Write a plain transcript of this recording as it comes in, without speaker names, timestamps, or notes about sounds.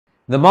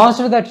The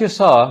monster that you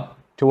saw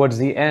towards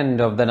the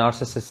end of the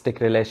narcissistic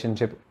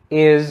relationship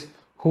is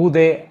who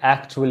they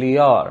actually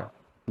are.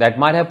 That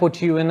might have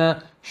put you in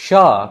a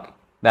shock,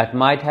 that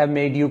might have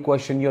made you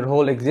question your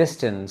whole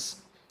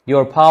existence,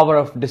 your power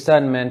of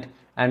discernment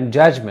and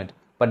judgment.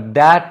 But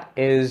that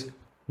is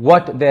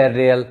what their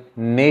real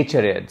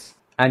nature is.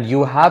 And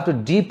you have to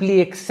deeply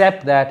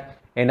accept that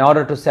in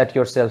order to set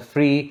yourself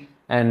free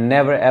and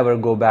never ever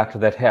go back to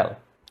that hell.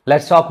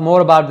 Let's talk more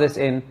about this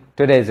in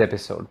today's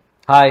episode.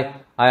 Hi,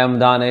 I am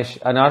Danish,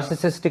 a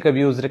narcissistic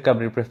abuse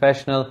recovery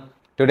professional.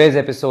 Today's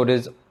episode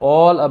is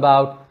all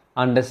about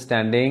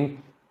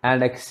understanding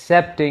and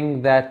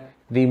accepting that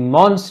the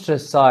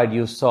monstrous side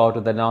you saw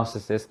to the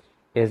narcissist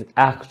is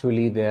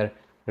actually their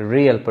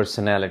real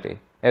personality.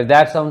 If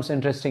that sounds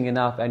interesting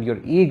enough and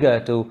you're eager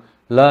to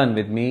learn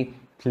with me,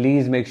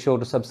 please make sure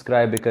to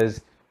subscribe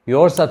because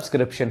your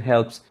subscription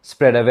helps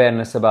spread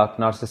awareness about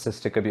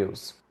narcissistic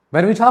abuse.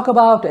 When we talk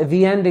about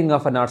the ending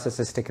of a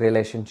narcissistic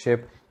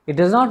relationship, it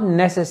does not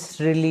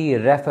necessarily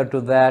refer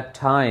to that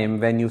time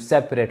when you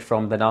separate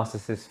from the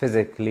narcissist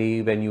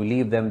physically, when you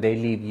leave them, they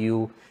leave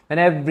you, and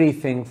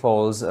everything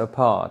falls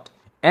apart.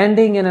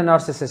 Ending in a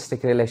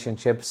narcissistic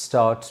relationship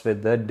starts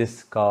with the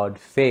discard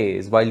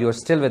phase. While you're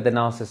still with the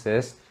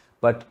narcissist,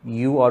 but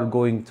you are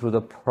going through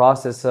the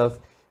process of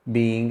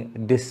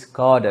being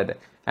discarded.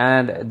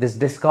 And this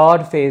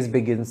discard phase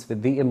begins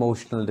with the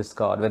emotional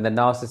discard, when the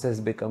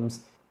narcissist becomes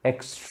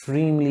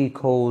extremely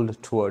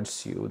cold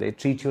towards you. They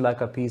treat you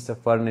like a piece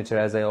of furniture,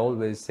 as I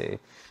always say.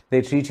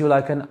 They treat you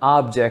like an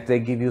object. They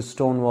give you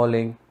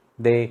stonewalling.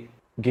 They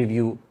give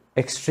you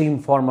extreme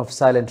form of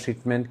silent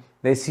treatment.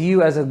 They see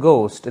you as a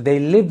ghost. They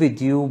live with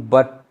you,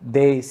 but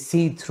they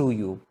see through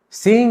you.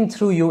 Seeing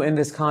through you in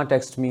this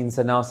context means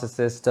the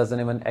narcissist doesn't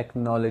even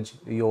acknowledge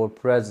your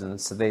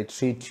presence. They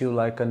treat you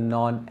like a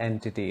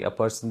non-entity, a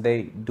person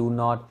they do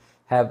not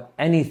have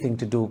anything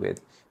to do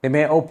with. They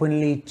may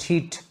openly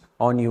cheat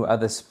on you at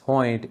this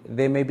point.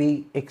 They may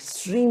be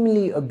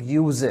extremely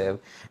abusive,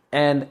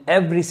 and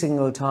every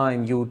single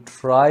time you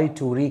try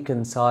to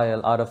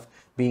reconcile out of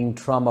being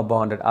trauma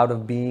bonded, out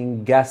of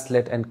being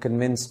gaslit and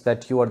convinced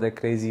that you are the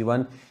crazy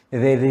one,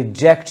 they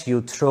reject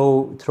you,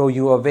 throw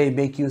you away,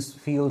 make you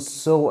feel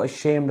so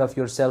ashamed of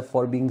yourself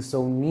for being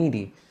so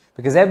needy.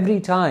 Because every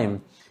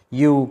time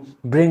you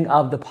bring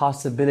up the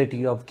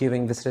possibility of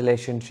giving this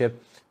relationship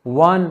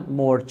one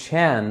more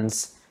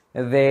chance,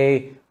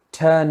 they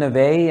turn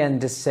away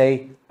and just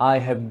say, I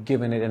have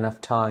given it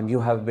enough time. You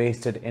have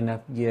wasted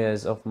enough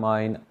years of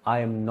mine. I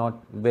am not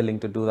willing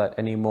to do that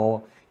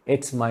anymore.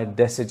 It's my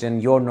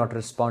decision. You're not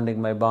responding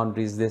my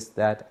boundaries, this,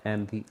 that,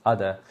 and the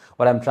other.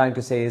 What I'm trying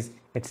to say is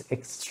it's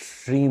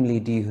extremely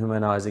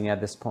dehumanizing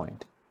at this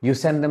point. You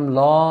send them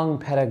long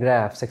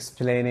paragraphs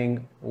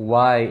explaining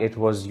why it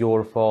was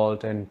your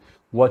fault and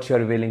what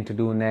you're willing to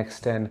do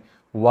next and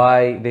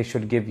why they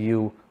should give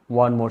you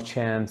one more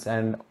chance,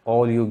 and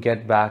all you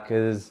get back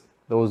is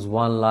those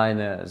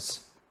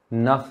one-liners.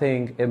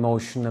 Nothing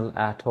emotional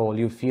at all.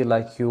 You feel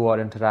like you are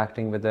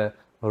interacting with a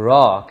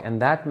rock,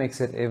 and that makes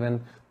it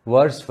even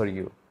worse for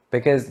you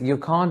because you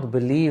can't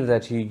believe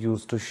that you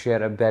used to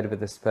share a bed with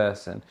this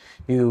person.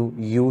 You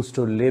used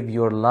to live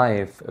your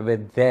life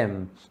with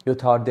them. You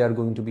thought they are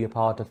going to be a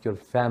part of your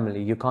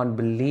family. You can't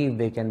believe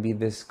they can be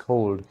this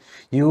cold.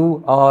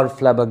 You are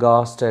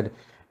flabbergasted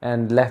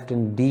and left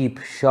in deep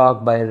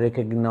shock by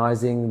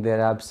recognizing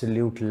their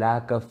absolute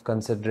lack of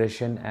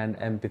consideration and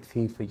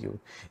empathy for you.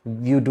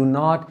 You do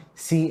not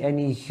see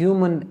any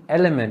human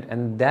element,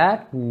 and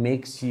that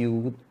makes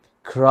you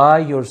cry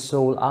your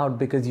soul out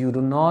because you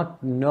do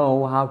not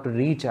know how to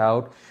reach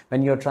out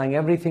when you're trying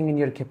everything in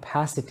your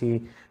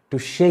capacity to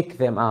shake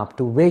them up,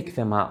 to wake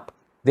them up.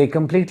 They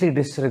completely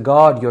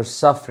disregard your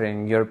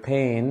suffering, your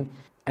pain,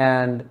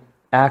 and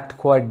act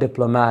quite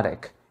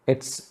diplomatic.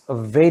 It's a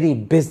very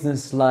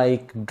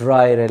business-like,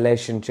 dry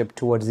relationship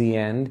towards the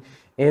end.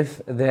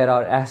 If there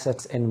are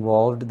assets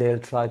involved, they'll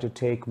try to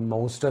take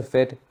most of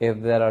it.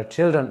 If there are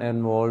children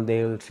involved,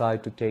 they will try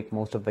to take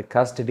most of the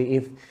custody.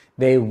 If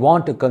they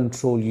want to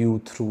control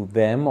you through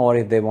them, or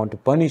if they want to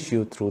punish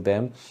you through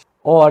them,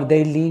 or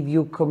they leave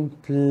you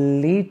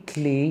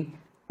completely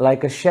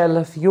like a shell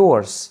of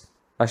yours,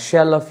 a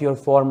shell of your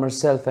former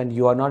self, and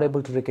you are not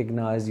able to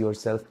recognize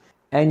yourself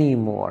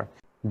anymore.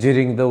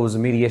 During those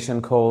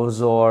mediation calls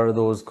or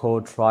those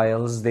court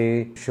trials,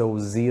 they show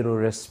zero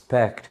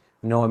respect,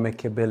 no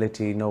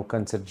amicability, no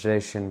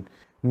consideration,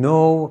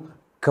 no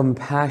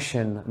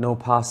compassion, no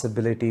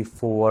possibility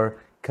for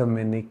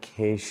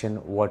communication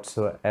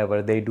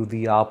whatsoever. They do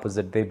the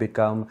opposite. They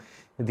become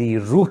the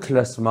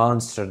ruthless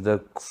monster, the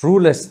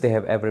cruelest they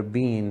have ever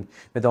been,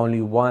 with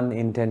only one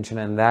intention,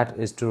 and that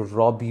is to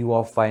rob you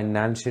of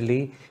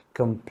financially,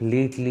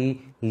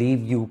 completely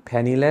leave you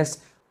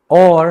penniless,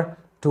 or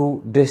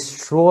to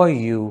destroy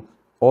you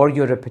or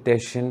your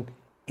reputation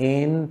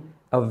in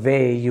a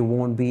way you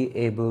won't be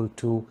able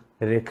to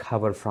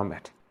recover from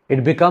it.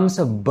 It becomes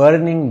a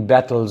burning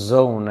battle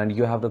zone, and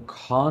you have to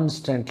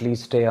constantly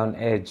stay on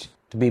edge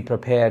to be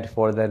prepared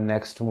for their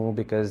next move,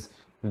 because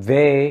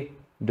they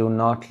do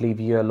not leave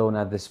you alone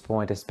at this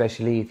point,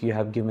 especially if you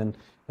have given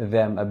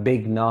them a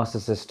big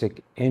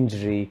narcissistic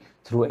injury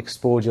through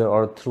exposure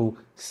or through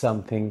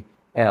something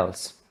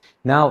else.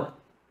 Now,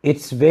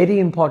 it's very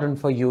important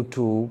for you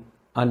to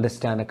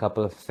understand a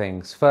couple of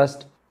things.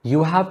 First,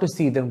 you have to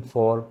see them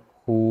for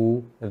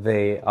who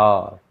they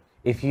are.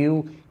 If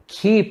you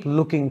keep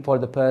looking for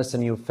the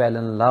person you fell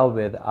in love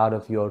with out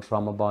of your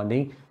trauma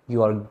bonding,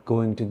 you are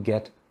going to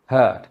get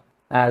hurt.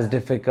 As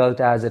difficult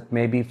as it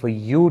may be for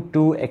you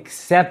to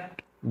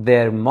accept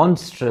their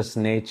monstrous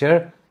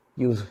nature,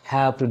 you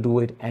have to do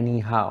it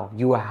anyhow.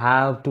 You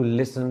have to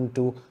listen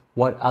to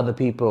what other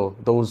people,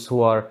 those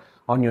who are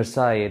on your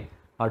side,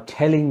 are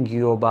telling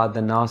you about the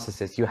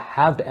narcissist. You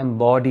have to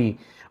embody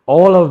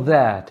all of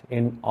that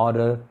in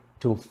order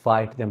to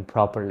fight them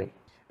properly.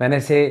 When I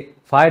say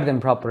fight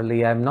them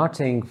properly, I'm not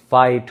saying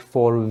fight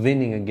for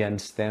winning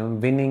against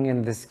them. Winning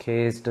in this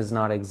case does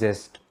not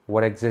exist.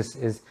 What exists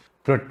is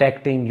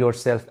protecting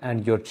yourself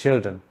and your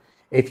children.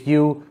 If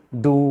you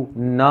do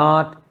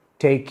not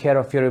take care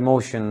of your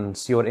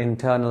emotions, your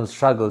internal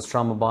struggles,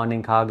 trauma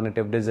bonding,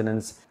 cognitive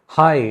dissonance,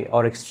 high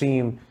or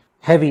extreme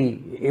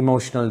heavy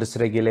emotional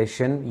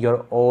dysregulation,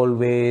 you're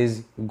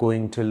always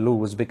going to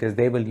lose because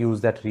they will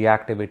use that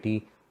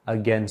reactivity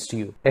against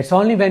you. It's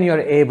only when you're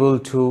able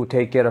to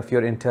take care of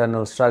your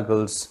internal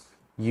struggles,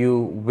 you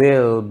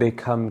will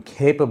become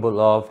capable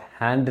of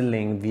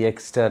handling the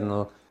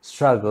external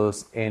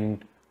struggles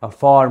in a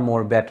far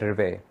more better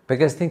way.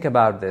 Because think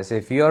about this,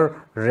 if you're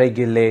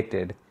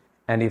regulated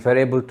and if you're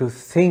able to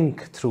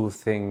think through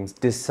things,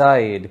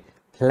 decide,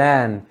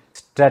 plan,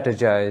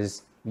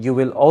 strategize, you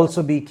will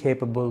also be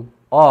capable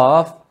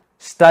of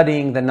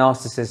studying the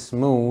narcissist's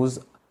moves,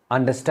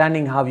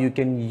 understanding how you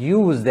can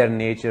use their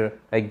nature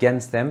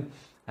against them,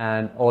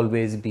 and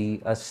always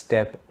be a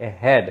step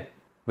ahead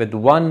with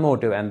one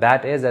motive, and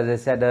that is, as I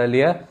said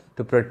earlier,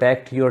 to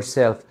protect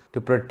yourself,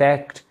 to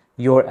protect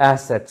your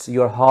assets,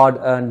 your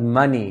hard-earned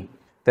money,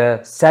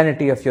 the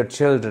sanity of your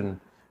children,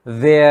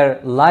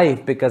 their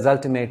life, because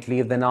ultimately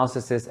if the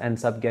narcissist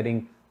ends up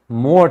getting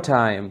more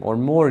time or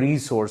more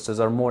resources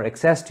or more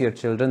access to your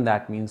children,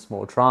 that means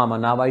more trauma.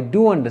 Now, I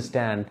do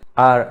understand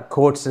our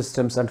court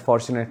systems,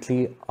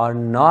 unfortunately, are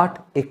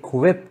not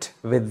equipped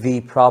with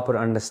the proper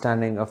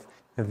understanding of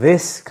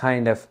this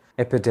kind of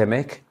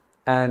epidemic,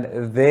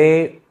 and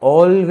they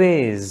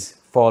always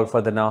fall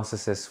for the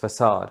narcissist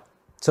facade.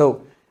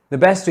 So the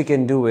best we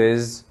can do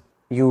is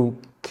you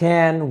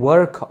can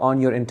work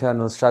on your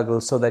internal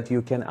struggles so that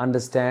you can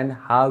understand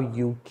how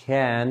you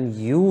can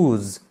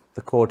use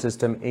the court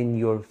system in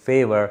your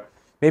favor.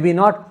 Maybe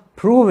not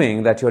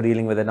proving that you're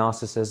dealing with a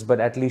narcissist,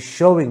 but at least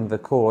showing the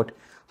court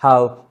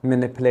how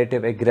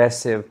manipulative,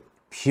 aggressive,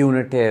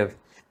 punitive,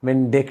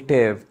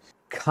 vindictive,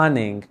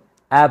 cunning,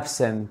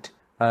 absent,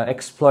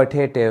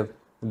 exploitative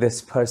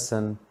this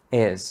person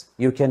is.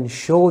 You can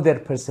show their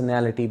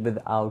personality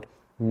without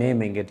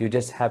naming it. You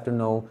just have to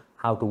know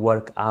how to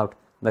work out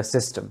the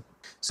system.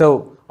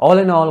 So all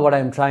in all, what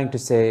I'm trying to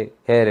say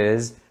here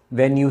is,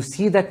 when you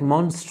see that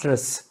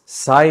monstrous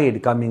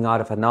side coming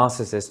out of a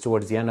narcissist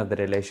towards the end of the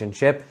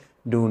relationship,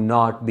 do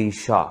not be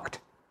shocked,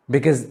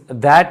 because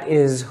that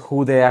is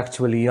who they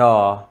actually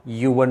are.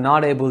 You were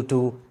not able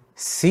to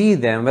see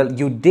them. Well,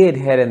 you did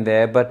here and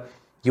there, but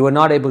you were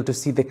not able to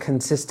see the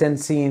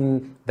consistency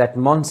in that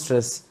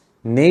monstrous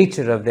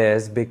nature of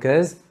theirs,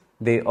 because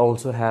they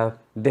also have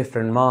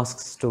different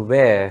masks to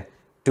wear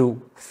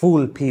to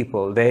fool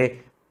people. They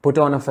put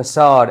on a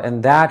facade,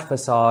 and that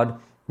facade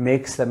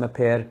makes them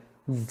appear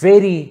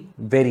very,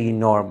 very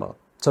normal.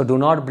 So do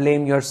not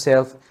blame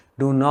yourself.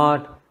 Do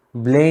not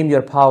blame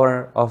your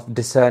power of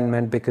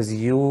discernment, because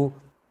you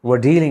were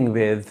dealing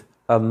with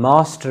a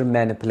master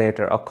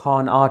manipulator, a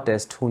con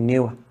artist who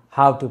knew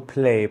how to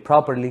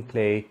properly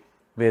play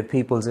with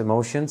people's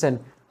emotions and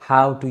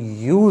how to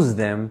use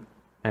them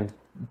and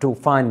to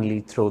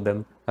finally throw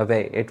them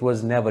away. It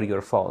was never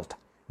your fault.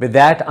 With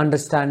that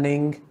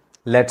understanding,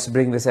 let's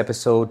bring this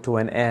episode to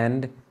an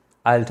end.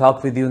 I'll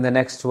talk with you in the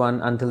next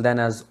one. Until then,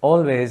 as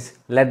always,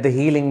 let the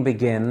healing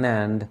begin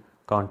and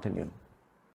continue.